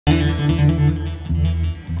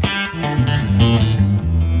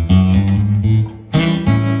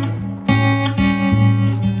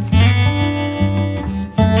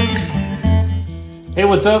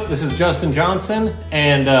what's up? This is Justin Johnson,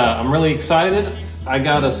 and I'm really excited. I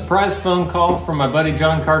got a surprise phone call from my buddy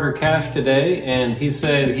John Carter Cash today, and he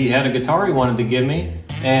said he had a guitar he wanted to give me,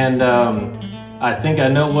 and I think I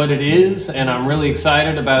know what it is, and I'm really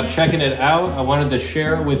excited about checking it out. I wanted to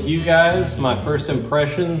share with you guys my first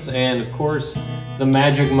impressions, and of course, the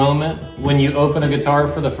magic moment when you open a guitar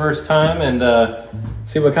for the first time and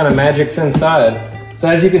see what kind of magic's inside. So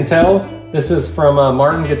as you can tell, this is from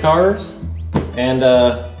Martin Guitars, and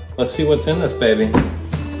let's see what's in this baby.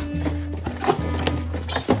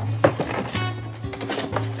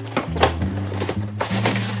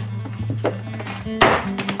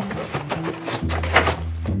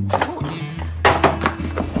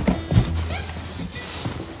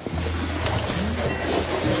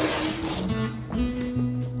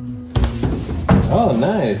 Oh,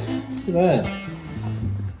 nice. Look at that.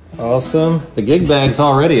 Awesome. The gig bag's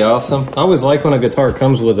already awesome. I always like when a guitar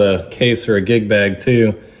comes with a case or a gig bag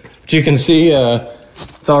too. But you can see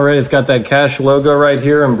it's got that Cash logo right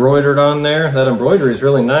here embroidered on there. That embroidery is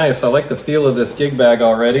really nice. I like the feel of this gig bag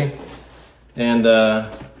already. And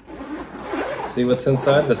see what's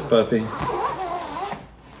inside this puppy.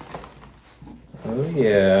 Oh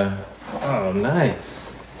yeah. Oh,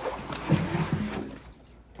 nice.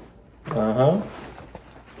 Uh-huh.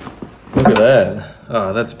 Look at that.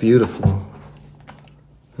 Oh, that's beautiful.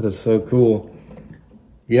 That is so cool.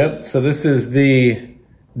 Yep, so this is the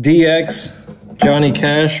DX Johnny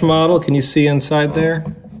Cash model. Can you see inside there?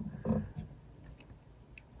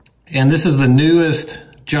 And this is the newest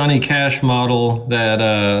Johnny Cash model,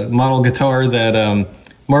 that model guitar that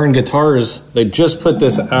Martin Guitars, they just put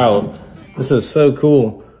this out. This is so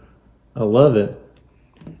cool. I love it.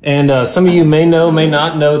 And some of you may know, may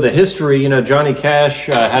not know the history. You know, Johnny Cash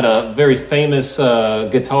had a very famous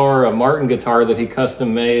guitar, a Martin guitar that he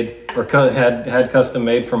custom made, or had custom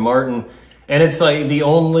made for Martin. And it's like the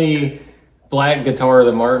only black guitar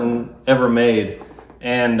that Martin ever made.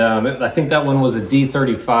 And I think that one was a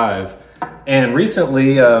D35. And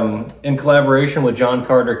recently, in collaboration with John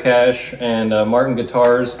Carter Cash and Martin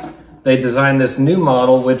Guitars, they designed this new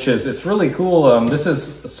model, which is, it's really cool. This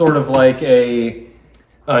is sort of like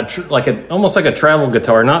almost like a travel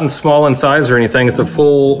guitar, not in small in size or anything. It's a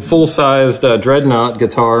full-sized dreadnought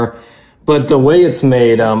guitar, but the way it's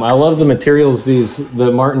made, I love the materials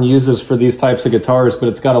the Martin uses for these types of guitars. But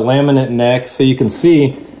it's got a laminate neck, so you can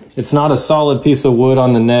see it's not a solid piece of wood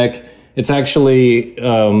on the neck. It's actually,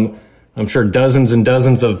 I'm sure, dozens and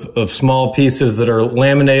dozens of small pieces that are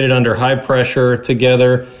laminated under high pressure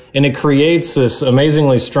together, and it creates this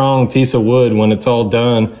amazingly strong piece of wood when it's all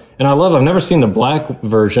done. And I've never seen the black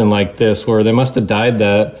version like this, where they must have dyed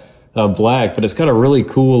that black, but it's got a really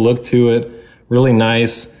cool look to it, really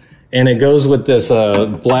nice. And it goes with this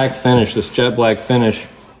black finish, this jet black finish.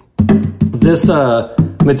 This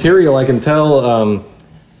material, I can tell,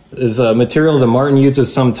 is a material that Martin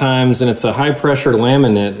uses sometimes, and it's a high pressure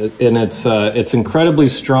laminate, and it's incredibly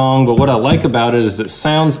strong. But what I like about it is it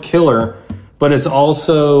sounds killer, but it's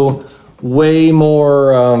also way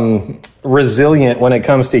more resilient when it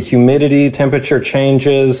comes to humidity, temperature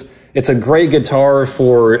changes. It's a great guitar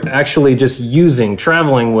for actually just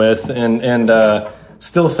traveling with, and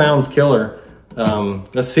still sounds killer.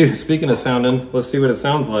 Let's see, speaking of sounding, let's see what it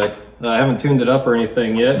sounds like. I haven't tuned it up or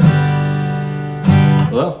anything yet.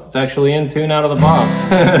 Well, it's actually in tune out of the box.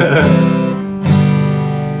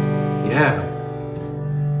 Yeah.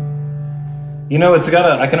 You know,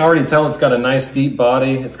 I can already tell it's got a nice deep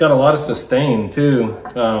body. It's got a lot of sustain too.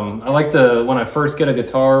 I like when I first get a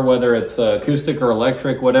guitar, whether it's acoustic or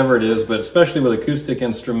electric, whatever it is, but especially with acoustic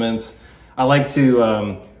instruments, I like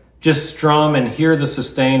to just strum and hear the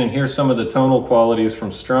sustain and hear some of the tonal qualities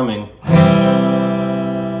from strumming.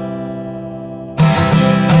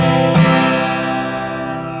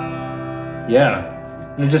 Yeah.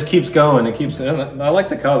 And it just keeps going. I like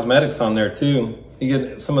the cosmetics on there too. You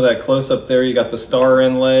get some of that close up there. You got the star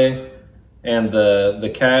inlay and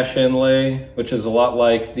the Cash inlay, which is a lot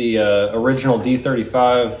like the original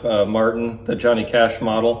D35 Martin, the Johnny Cash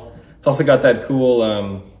model. It's also got that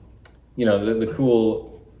cool, you know, the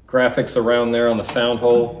cool graphics around there on the sound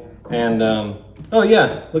hole. And oh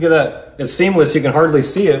yeah, look at that. It's seamless. You can hardly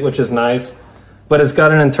see it, which is nice, but it's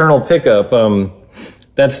got an internal pickup.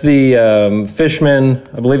 That's the Fishman,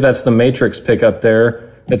 I believe that's the Matrix pickup there.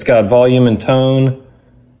 It's got volume and tone,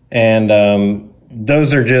 and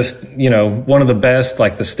those are just, you know, one of the best,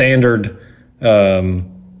 like the standard, you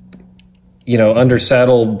know, under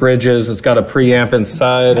saddle bridges. It's got a preamp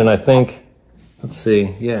inside, and I think, let's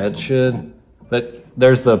see, yeah, it should. But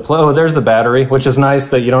there's the battery, which is nice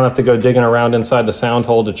that you don't have to go digging around inside the sound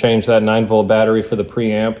hole to change that 9-volt battery for the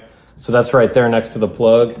preamp. So that's right there next to the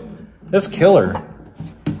plug. It's killer.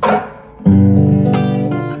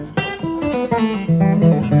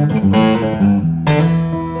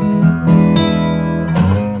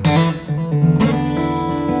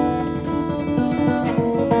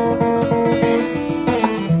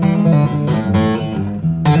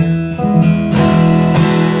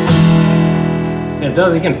 It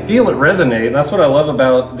does, you can feel it resonate. That's what I love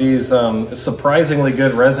about these surprisingly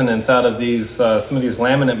good resonance out of these some of these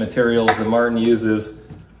laminate materials that Martin uses.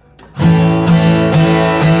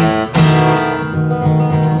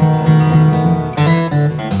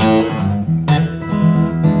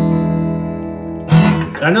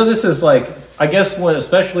 I know this is like, I guess when,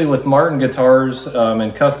 especially with Martin guitars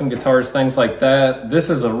and custom guitars, things like that, this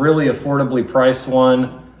is a really affordably priced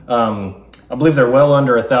one. I believe they're well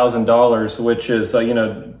under $1,000, which is, you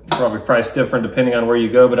know, probably priced different depending on where you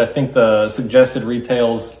go, but I think the suggested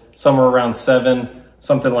retails somewhere around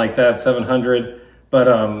something like that, 700.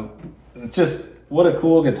 But just what a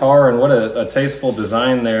cool guitar and what a tasteful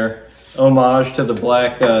design there. Homage to the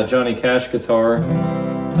black Johnny Cash guitar.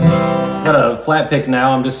 Got a flat pick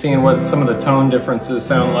now. I'm just seeing what some of the tone differences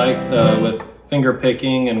sound like with finger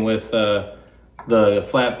picking and with the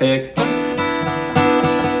flat pick.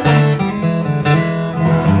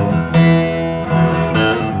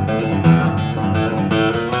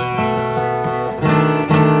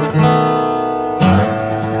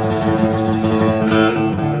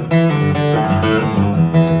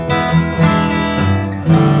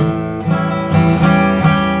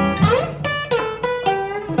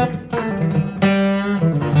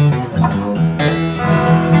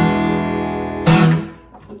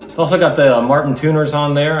 Also got the Martin tuners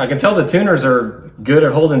on there. I can tell the tuners are good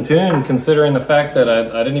at holding tune, considering the fact that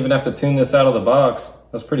I didn't even have to tune this out of the box.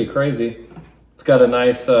 That's pretty crazy. It's got a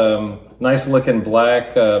nice nice looking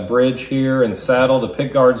black bridge here and saddle. The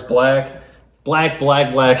pick guard's black. Black,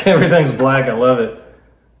 black, black. Everything's black. I love it.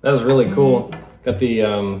 That is really cool. Got the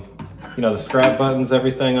you know, the strap buttons,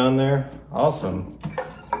 everything on there. Awesome.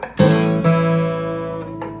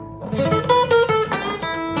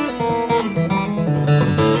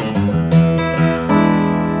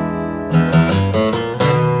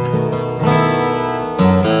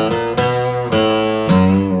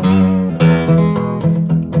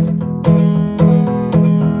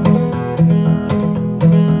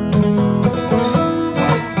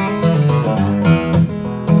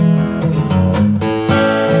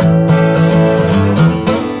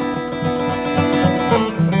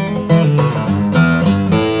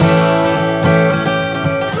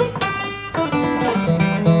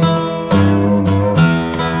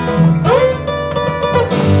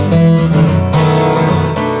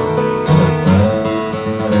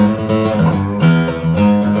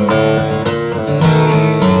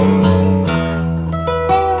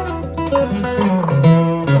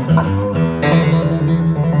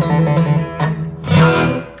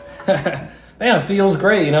 Man, it feels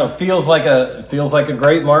great. You know, it feels like a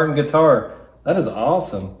great Martin guitar. That is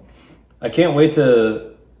awesome. I can't wait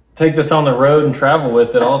to take this on the road and travel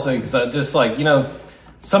with it also, because I just like, you know,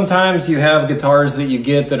 sometimes you have guitars that you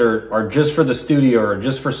get that are just for the studio or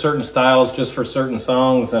just for certain styles, just for certain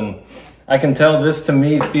songs. And I can tell this to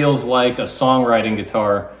me feels like a songwriting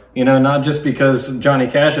guitar, you know, not just because Johnny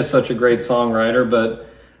Cash is such a great songwriter, but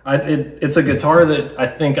it's a guitar that I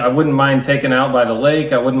think I wouldn't mind taking out by the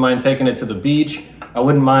lake. I wouldn't mind taking it to the beach. I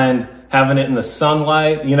wouldn't mind having it in the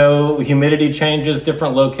sunlight, you know, humidity changes,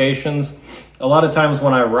 different locations. A lot of times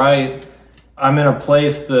when I write, I'm in a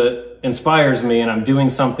place that inspires me and I'm doing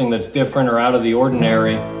something that's different or out of the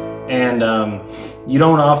ordinary. And you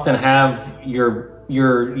don't often have your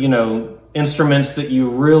you know, instruments that you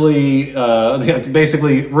really,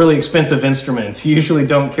 basically really expensive instruments. You usually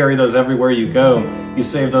don't carry those everywhere you go. You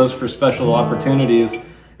save those for special opportunities.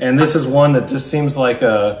 And this is one that just seems like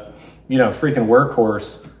a, you know, freaking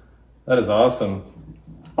workhorse. That is awesome.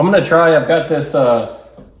 I'm gonna try, I've got this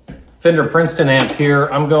Fender Princeton amp here.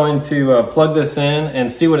 I'm going to plug this in and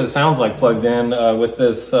see what it sounds like plugged in with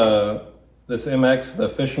this, this MX, the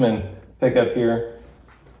Fishman pickup here.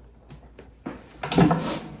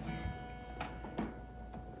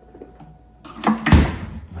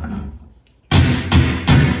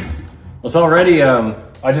 It's already,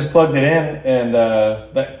 I just plugged it in and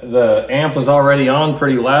the amp was already on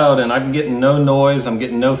pretty loud and I'm getting no noise, I'm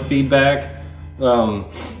getting no feedback,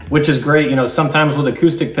 which is great. You know, sometimes with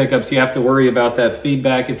acoustic pickups, you have to worry about that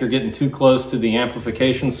feedback if you're getting too close to the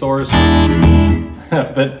amplification source.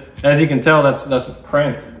 But as you can tell, that's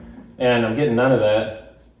cranked and I'm getting none of that.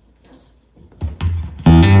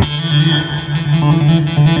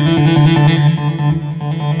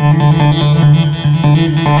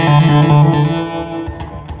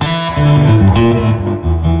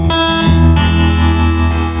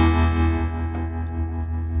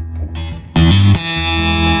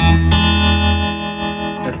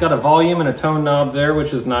 got a volume and a tone knob there,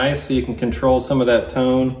 which is nice, so you can control some of that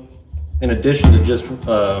tone in addition to just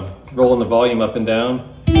rolling the volume up and down.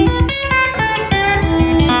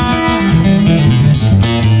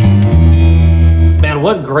 Man,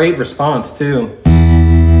 what great response too.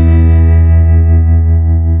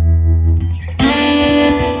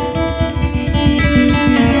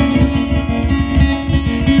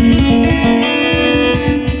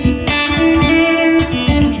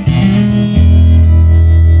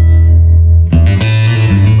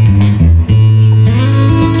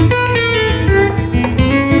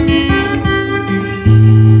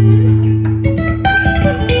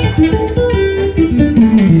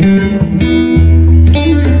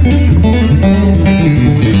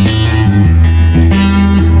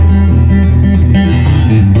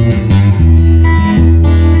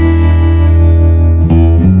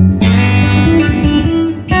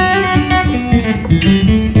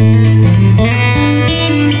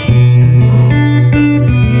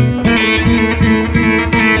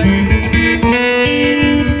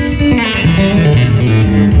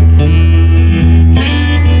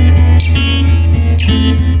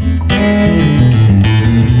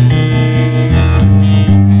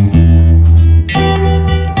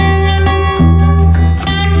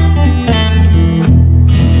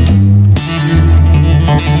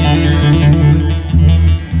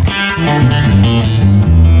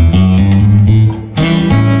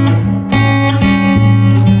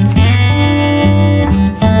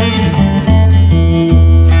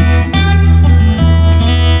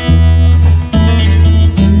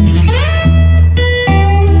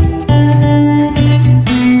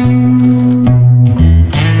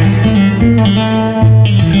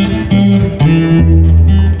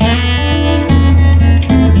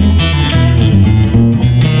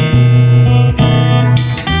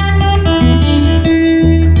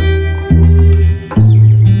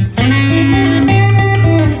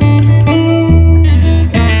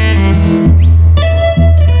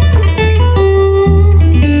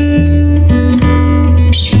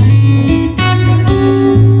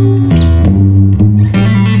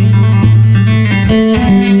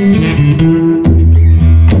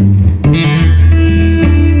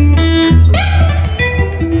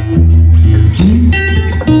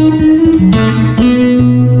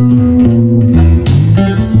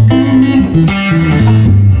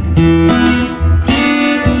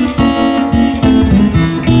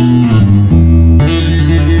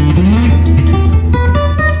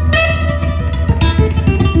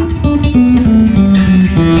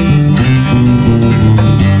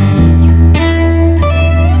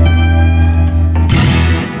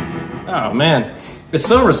 It's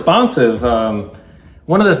so responsive.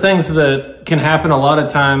 One of the things that can happen a lot of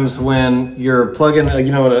times when you're plugging, a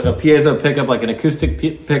piezo pickup, like an acoustic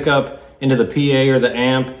pickup, into the PA or the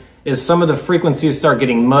amp, is some of the frequencies start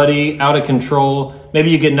getting muddy, out of control.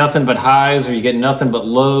 Maybe you get nothing but highs, or you get nothing but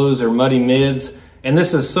lows or muddy mids. And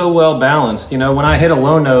this is so well balanced. When I hit a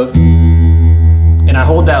low note and I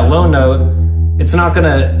hold that low note, it's not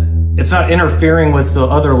interfering with the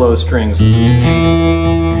other low strings.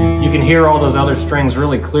 You can hear all those other strings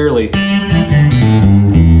really clearly.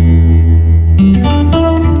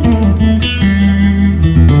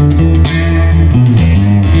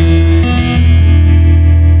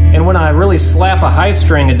 And when I really slap a high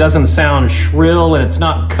string, it doesn't sound shrill, and it's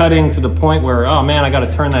not cutting to the point where, oh man, I got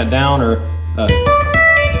to turn that down. Or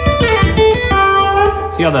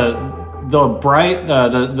see how the bright,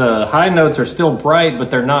 the high notes are still bright,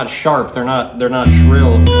 but they're not sharp. They're not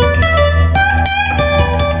shrill.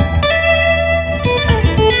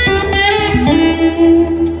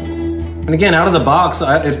 And again, out of the box,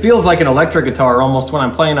 it feels like an electric guitar almost when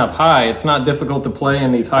I'm playing up high. It's not difficult to play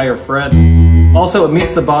in these higher frets. Also, it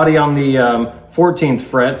meets the body on the 14th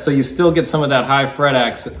fret, so you still get some of that high fret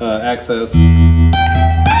access.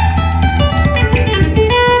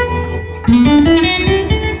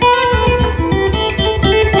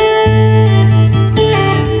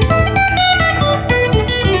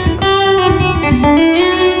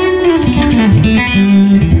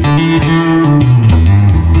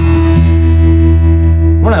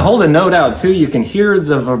 When I hold a note out too, you can hear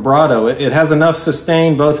the vibrato. It has enough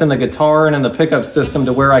sustain both in the guitar and in the pickup system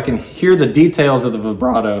to where I can hear the details of the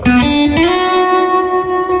vibrato.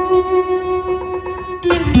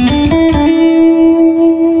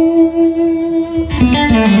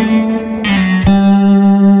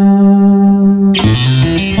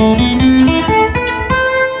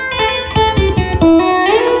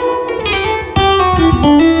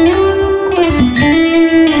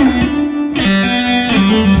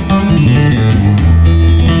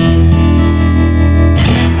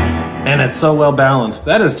 so well balanced.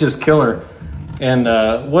 That is just killer. And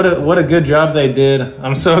what a good job they did.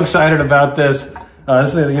 I'm so excited about this.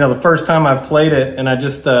 This is, you know, the first time I've played it, and I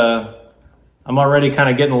just I'm already kind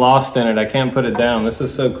of getting lost in it. I can't put it down. This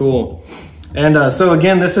is so cool. And so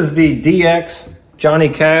again, this is the DX Johnny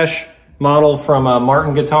Cash model from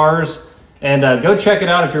Martin Guitars. And go check it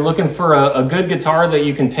out if you're looking for a good guitar that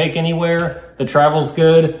you can take anywhere, that travels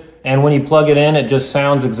good, and when you plug it in, it just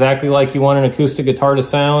sounds exactly like you want an acoustic guitar to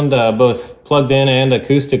sound, both plugged in and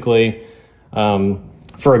acoustically,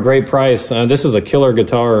 for a great price. This is a killer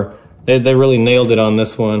guitar. They really nailed it on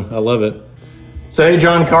this one. I love it. So hey,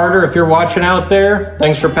 John Carter, if you're watching out there,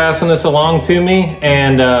 thanks for passing this along to me.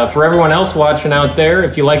 And for everyone else watching out there,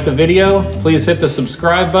 if you like the video, please hit the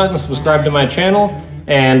subscribe button, subscribe to my channel,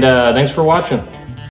 and thanks for watching.